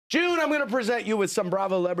June, I'm going to present you with some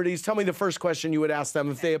Bravolebrities. Tell me the first question you would ask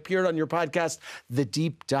them if they appeared on your podcast, The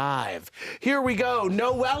Deep Dive. Here we go.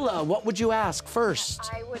 Noella, what would you ask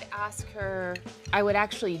first? I would ask her, I would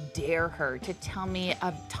actually dare her to tell me,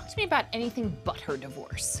 talk to me about anything but her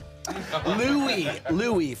divorce.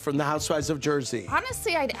 Louis from the Housewives of Jersey.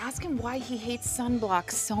 Honestly, I'd ask him why he hates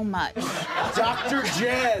sunblock so much. Dr.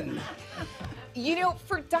 Jen. You know,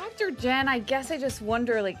 for Dr. Jen, I guess I just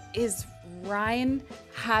wonder, like, is Ryan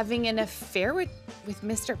having an affair with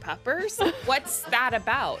Mr. Puppers? What's that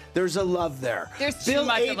about? There's a love there. There's too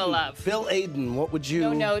much of a love. Bill Aiden, what would you...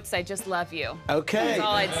 No notes, I just love you. Okay. That's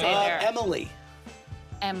all I'd say there. Emily.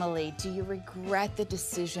 Emily, do you regret the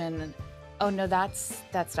decision? Oh, no, that's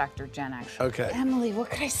Dr. Jen, actually. Okay. Emily, what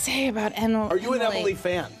could I say about Emily? Are you an Emily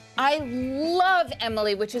fan? I love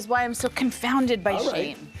Emily, which is why I'm so confounded by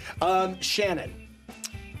Shane. Shannon.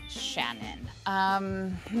 Shannon.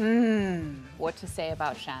 What to say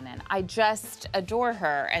about Shannon? I just adore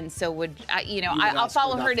her, and so I'll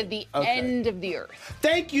follow her to the end of the earth.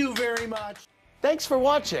 Thank you very much. Thanks for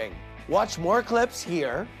watching. Watch more clips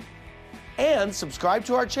here, and subscribe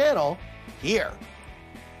to our channel here.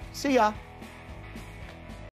 See ya.